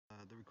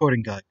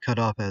recording got cut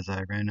off as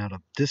I ran out of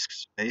disk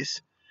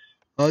space.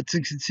 To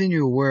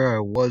continue where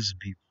I was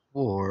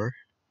before,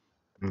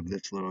 move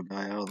this little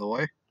guy out of the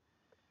way.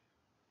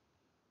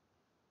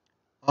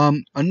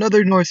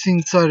 Another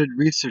Northern-sided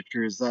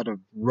researcher is that of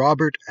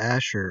Robert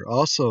Asher,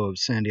 also of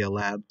Sandia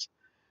Labs,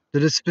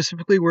 that is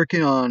specifically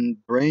working on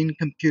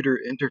brain-computer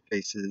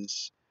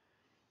interfaces.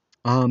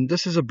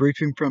 This is a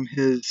briefing from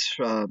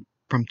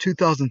from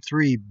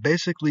 2003.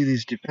 Basically,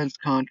 these defense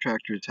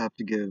contractors have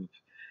to give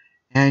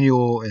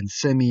annual and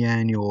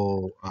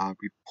semi-annual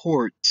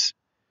reports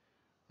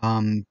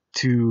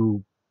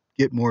to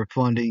get more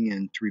funding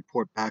and to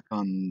report back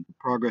on the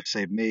progress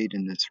they've made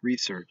in this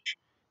research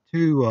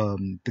to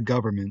the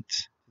government,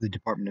 the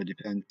Department of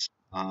Defense,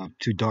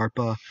 to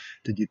DARPA,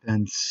 the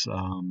Defense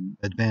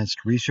Advanced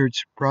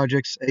Research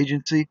Projects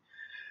Agency,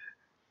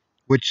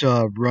 which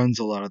runs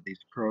a lot of these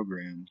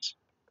programs.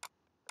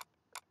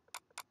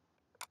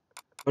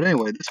 But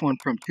anyway, this one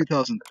from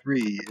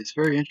 2003 is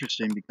very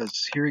interesting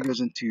because here he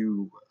goes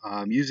into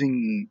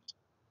using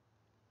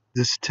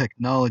this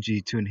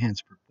technology to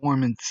enhance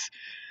performance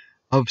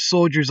of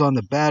soldiers on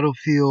the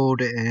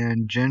battlefield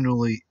and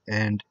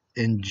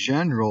in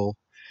general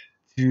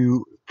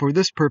to for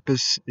this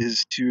purpose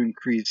is to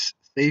increase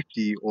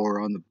safety, or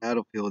on the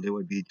battlefield it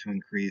would be to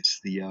increase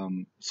the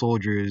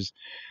soldiers'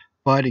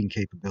 fighting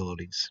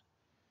capabilities.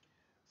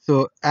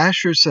 So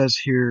Asher says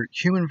here,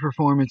 human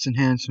performance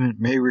enhancement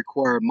may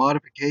require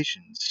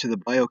modifications to the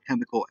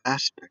biochemical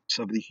aspects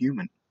of the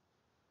human.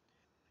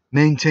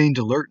 Maintained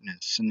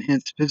alertness,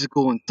 enhanced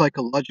physical and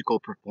psychological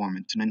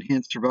performance, and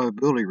enhanced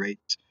survivability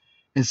rates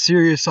in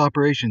serious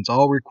operations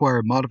all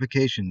require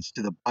modifications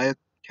to the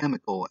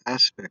biochemical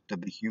aspect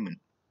of the human.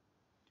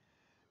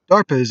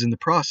 DARPA is in the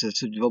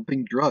process of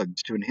developing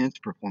drugs to enhance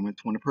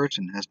performance when a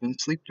person has been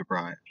sleep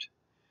deprived.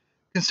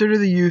 Consider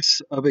the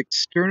use of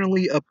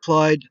externally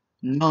applied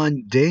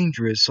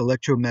non-dangerous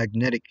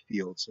electromagnetic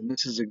fields, and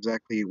this is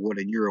exactly what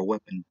a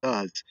neuroweapon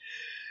does,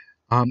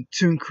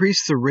 to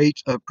increase the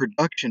rate of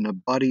production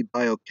of body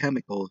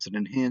biochemicals and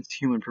enhance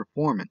human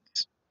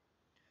performance.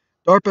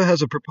 DARPA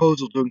has a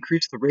proposal to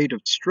increase the rate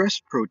of stress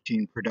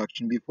protein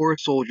production before a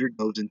soldier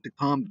goes into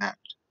combat.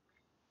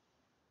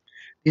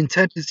 The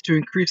intent is to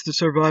increase the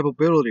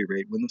survivability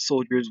rate when the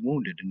soldier is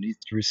wounded and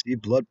needs to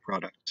receive blood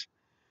products.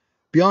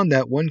 Beyond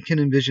that, one can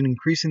envision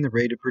increasing the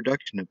rate of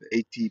production of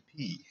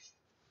ATP,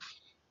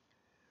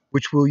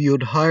 which will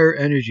yield higher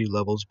energy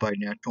levels by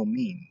natural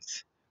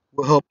means,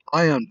 will help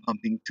ion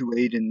pumping to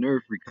aid in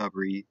nerve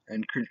recovery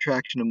and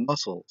contraction of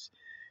muscles,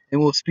 and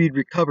will speed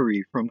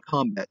recovery from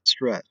combat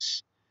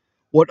stress.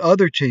 What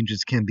other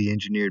changes can be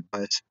engineered by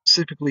a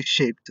specifically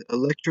shaped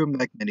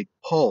electromagnetic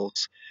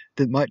pulse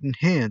that might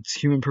enhance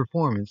human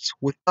performance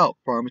without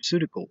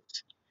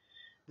pharmaceuticals?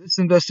 This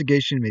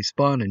investigation may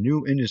spawn a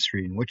new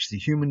industry in which the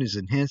human is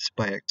enhanced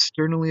by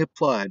externally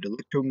applied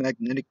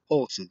electromagnetic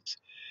pulses,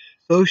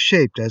 so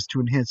shaped as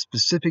to enhance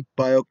specific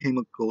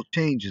biochemical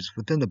changes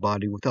within the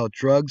body without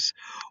drugs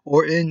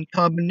or in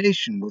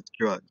combination with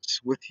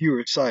drugs with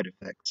fewer side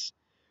effects.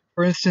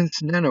 For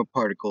instance,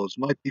 nanoparticles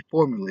might be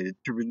formulated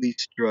to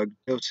release drug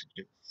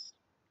dosages.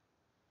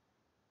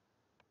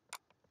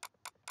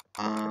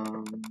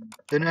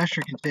 Then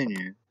Asher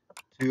continued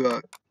to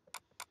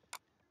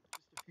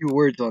few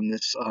words on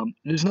this.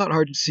 It is not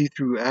hard to see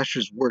through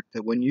Asher's work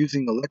that when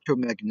using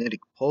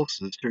electromagnetic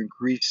pulses to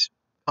increase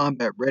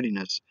combat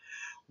readiness,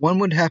 one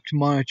would have to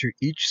monitor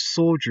each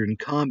soldier in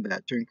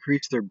combat to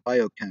increase their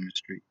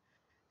biochemistry.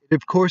 It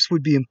of course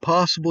would be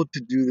impossible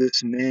to do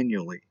this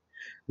manually,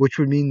 which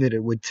would mean that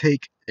it would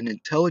take an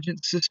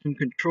intelligent system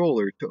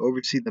controller to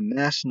oversee the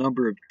mass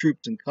number of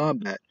troops in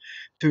combat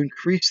to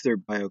increase their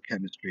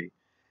biochemistry.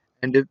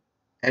 And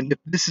if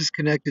this is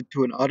connected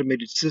to an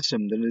automated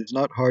system, then it is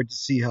not hard to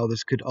see how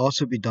this could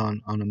also be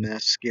done on a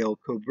mass scale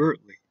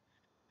covertly.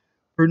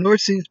 For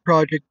Norsene's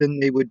project, then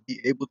they would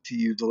be able to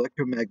use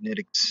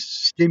electromagnetic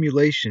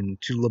stimulation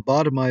to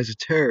lobotomize a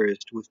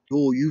terrorist with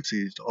dual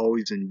uses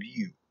always in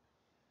view.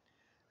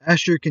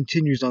 Asher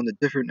continues on the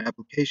different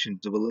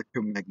applications of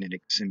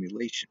electromagnetic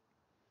simulation.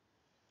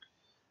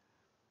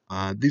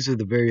 These are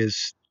the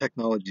various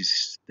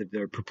technologies that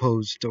are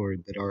proposed or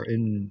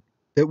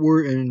that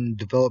were in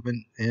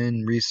development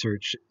and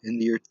research in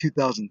the year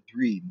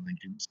 2003, mind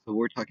you. So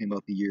we're talking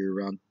about the year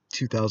around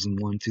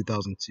 2001,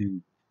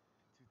 2002,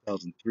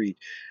 2003.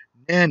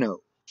 Nano.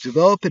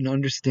 Develop and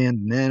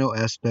understand nano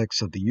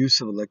aspects of the use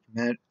of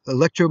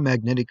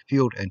electromagnetic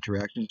field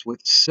interactions with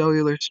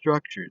cellular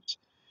structures.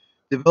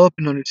 Develop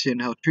and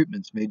understand how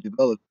treatments may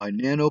develop by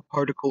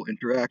nanoparticle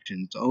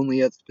interactions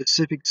only at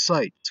specific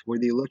sites where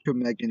the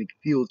electromagnetic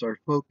fields are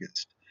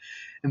focused.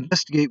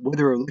 Investigate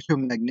whether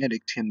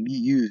electromagnetics can be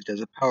used as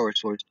a power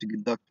source to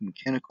conduct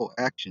mechanical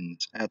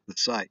actions at the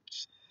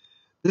sites.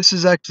 This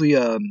is actually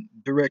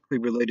directly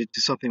related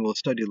to something we'll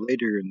study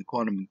later in the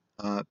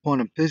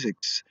quantum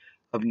physics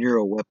of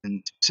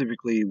neuroweapons,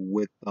 specifically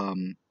with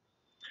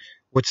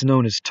what's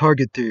known as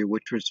target theory,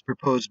 which was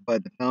proposed by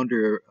the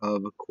founder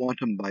of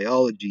quantum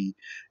biology,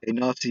 a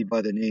Nazi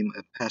by the name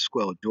of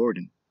Pascual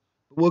Jordan.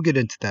 But we'll get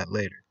into that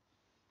later.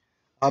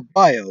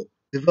 Bio.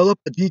 Develop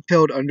a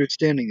detailed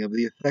understanding of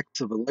the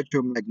effects of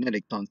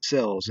electromagnetics on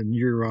cells and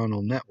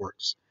neuronal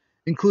networks,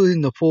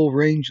 including the full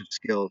range of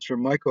scales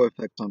from micro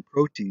effects on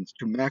proteins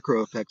to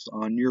macro effects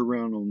on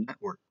neuronal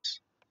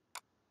networks.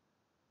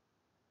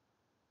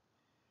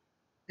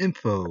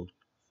 Info.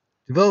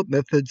 Develop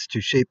methods to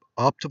shape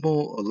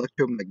optimal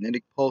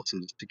electromagnetic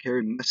pulses to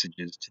carry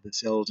messages to the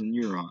cells and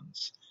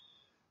neurons.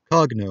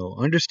 Cogno.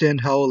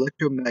 Understand how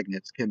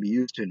electromagnets can be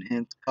used to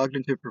enhance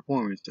cognitive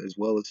performance as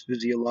well as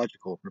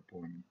physiological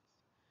performance.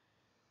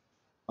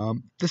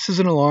 This is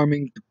an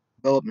alarming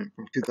development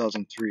from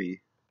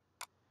 2003.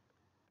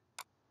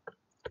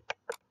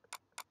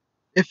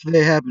 If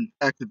they have in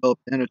fact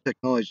developed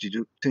nanotechnology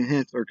to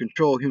enhance or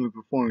control human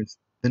performance,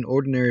 then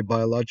ordinary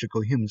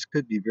biological humans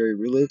could be very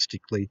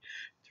realistically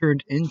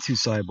turned into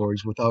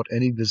cyborgs without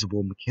any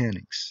visible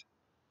mechanics.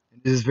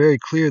 It is very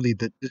clearly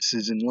that this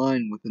is in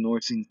line with the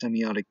Norsean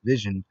semiotic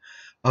vision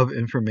of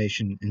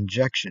information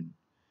injection.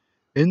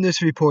 In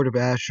this report of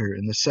Asher,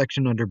 in the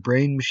section under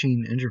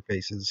brain-machine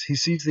interfaces, he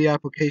sees the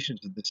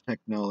applications of this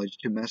technology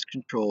to mass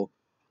control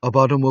of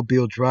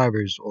automobile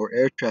drivers or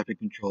air traffic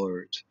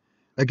controllers.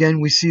 Again,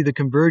 we see the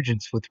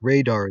convergence with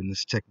radar in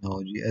this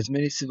technology, as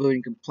many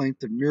civilian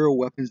complaints of neural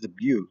weapons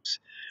abuse.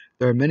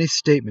 There are many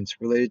statements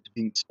related to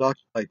being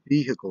stalked by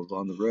vehicles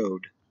on the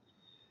road.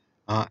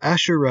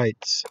 Asher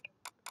writes,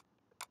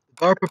 the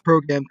DARPA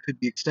program could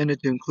be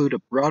extended to include a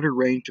broader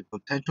range of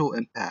potential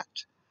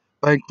impact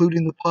by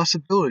including the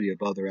possibility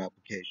of other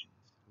applications,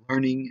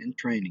 learning and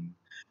training,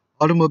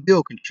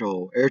 automobile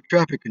control, air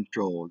traffic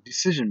control,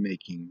 decision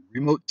making,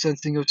 remote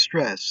sensing of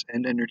stress,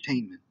 and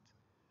entertainment.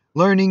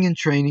 Learning and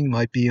training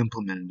might be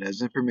implemented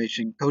as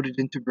information coded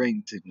into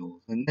brain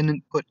signals and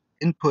then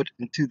input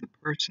into the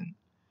person.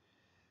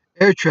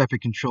 Air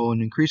traffic control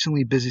in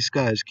increasingly busy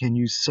skies can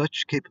use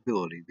such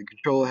capability. The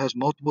controller has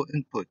multiple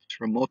inputs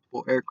from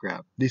multiple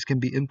aircraft. These can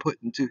be input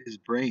into his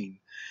brain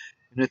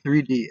in a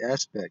 3D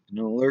aspect, an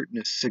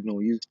alertness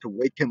signal used to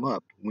wake him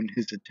up when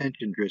his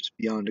attention drifts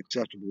beyond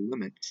acceptable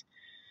limits.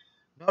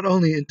 Not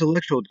only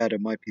intellectual data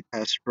might be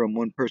passed from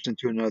one person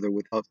to another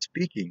without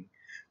speaking,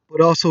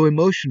 but also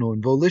emotional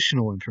and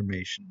volitional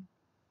information.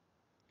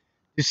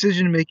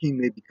 Decision making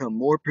may become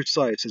more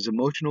precise as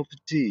emotional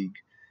fatigue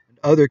and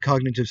other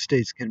cognitive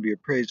states can be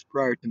appraised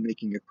prior to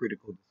making a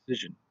critical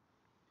decision.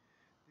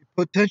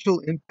 The potential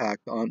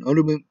impact on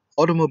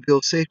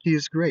automobile safety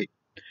is great.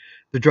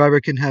 The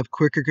driver can have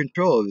quicker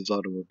control of his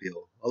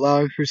automobile,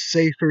 allowing for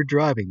safer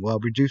driving while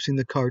reducing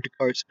the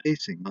car-to-car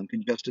spacing on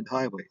congested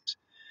highways.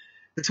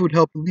 This would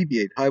help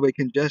alleviate highway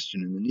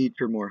congestion and the need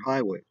for more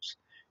highways.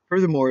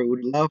 Furthermore, it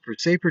would allow for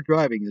safer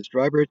driving as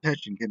driver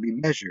attention can be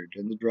measured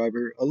and the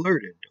driver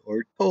alerted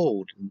or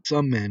told in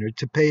some manner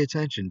to pay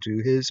attention to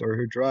his or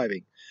her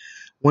driving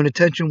when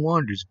attention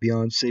wanders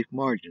beyond safe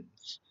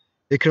margins.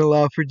 It can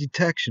allow for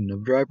detection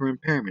of driver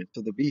impairment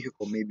so the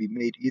vehicle may be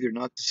made either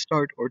not to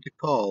start or to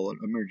call an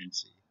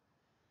emergency.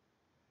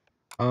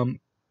 Um,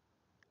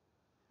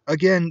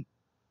 Again,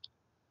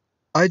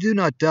 I do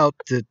not doubt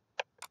that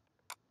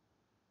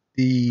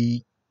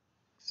the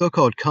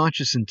so-called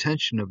conscious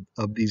intention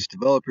of these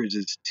developers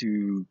is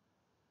to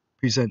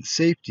present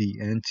safety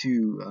and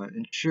to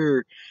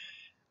ensure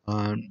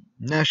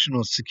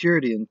national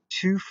security and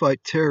to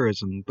fight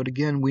terrorism. But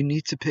again, we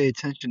need to pay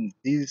attention.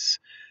 These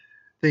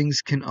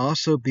things can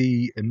also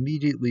be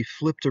immediately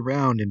flipped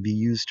around and be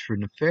used for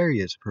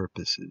nefarious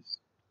purposes.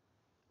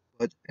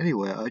 But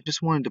anyway, I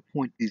just wanted to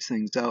point these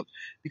things out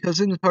because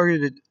in the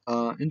targeted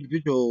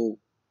individual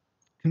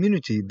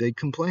community, they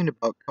complain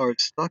about cars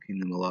stalking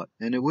them a lot,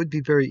 and it would be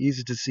very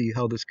easy to see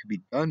how this could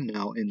be done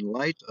now in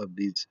light of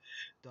these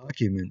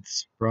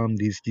documents from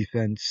these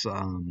defense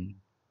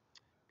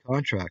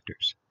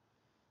contractors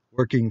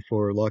working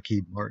for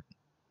Lockheed Martin.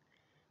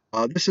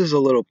 This is a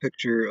little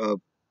picture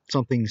of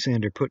something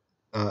Sander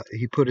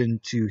he put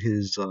into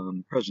his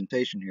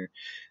presentation here,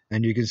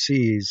 and you can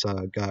see he's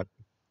got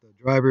the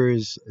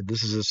drivers.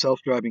 This is a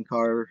self-driving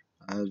car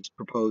as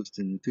proposed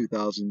in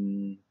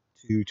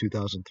 2002,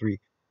 2003.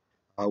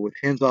 With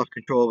hands-off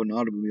control of an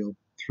automobile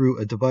through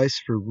a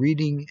device for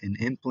reading and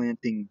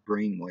implanting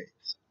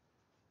brainwaves.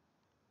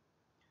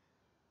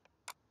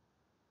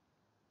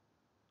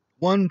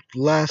 One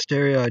last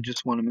area I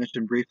just want to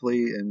mention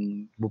briefly,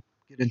 and we'll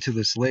get into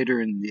this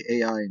later in the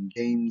AI and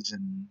games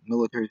and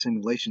military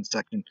simulation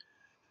section.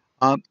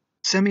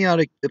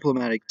 Semiotic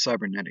diplomatic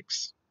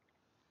cybernetics.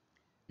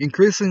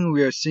 Increasingly,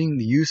 we are seeing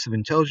the use of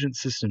intelligent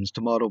systems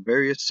to model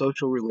various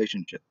social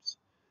relationships.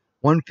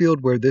 One field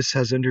where this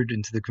has entered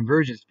into the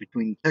convergence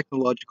between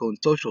technological and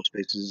social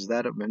spaces is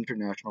that of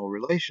international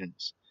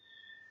relations.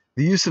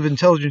 The use of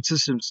intelligent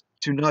systems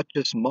to not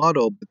just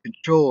model but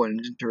control and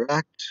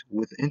interact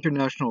with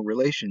international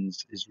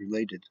relations is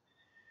related.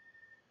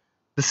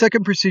 The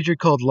second procedure,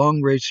 called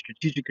long-range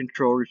strategic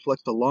control,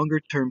 reflects a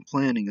longer-term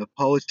planning of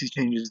policy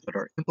changes that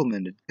are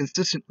implemented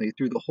consistently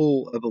through the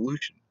whole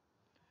evolution.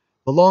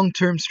 The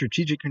long-term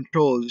strategic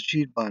control is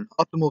achieved by an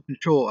optimal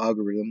control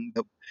algorithm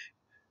that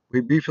we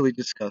briefly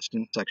discussed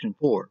in Section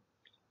 4.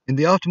 In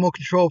the optimal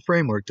control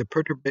framework, the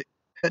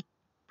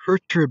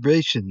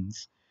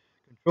perturbations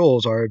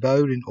controls are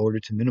evaluated in order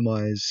to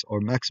minimize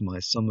or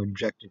maximize some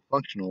objective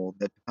functional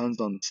that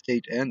depends on the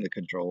state and the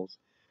controls.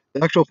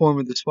 The actual form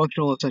of this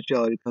functional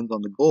essentiality depends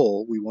on the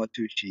goal we want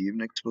to achieve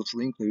and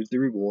explicitly includes the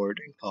reward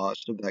and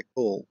cost of that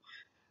goal.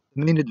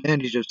 The main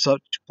advantage of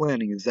such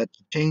planning is that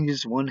the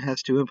changes one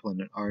has to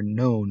implement are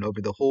known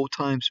over the whole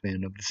time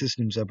span of the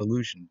system's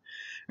evolution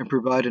and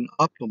provide an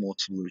optimal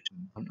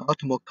solution. An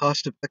optimal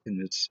cost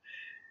effectiveness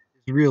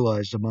is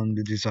realized among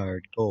the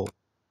desired goal.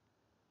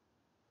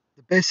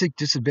 The basic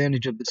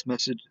disadvantage of this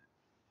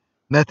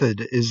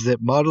method is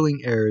that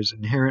modeling errors,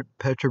 inherent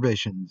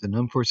perturbations, and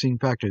unforeseen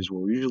factors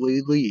will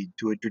usually lead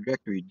to a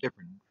trajectory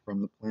different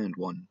from the planned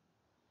one.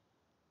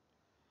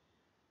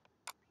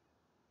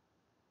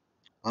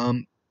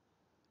 Um,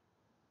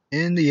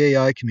 in the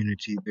AI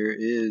community, there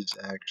is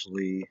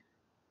actually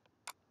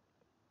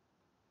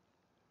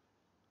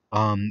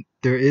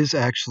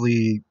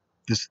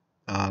this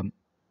um,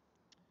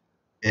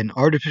 an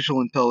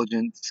artificial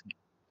intelligence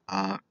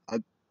a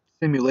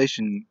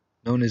simulation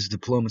known as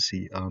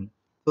diplomacy.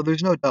 So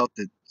there's no doubt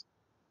that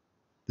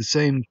the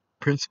same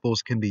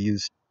principles can be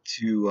used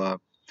to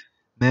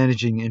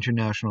managing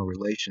international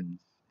relations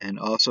and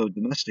also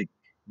domestic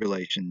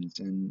relations.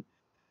 And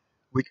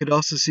we could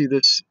also see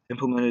this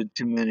implemented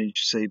to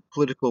manage, say,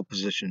 political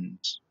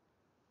positions.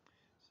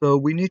 So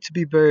we need to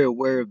be very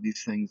aware of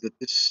these things, that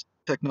this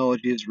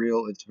technology is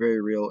real, it's very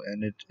real,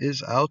 and it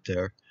is out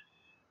there,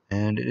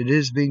 and it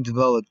is being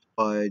developed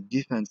by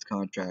defense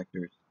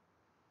contractors.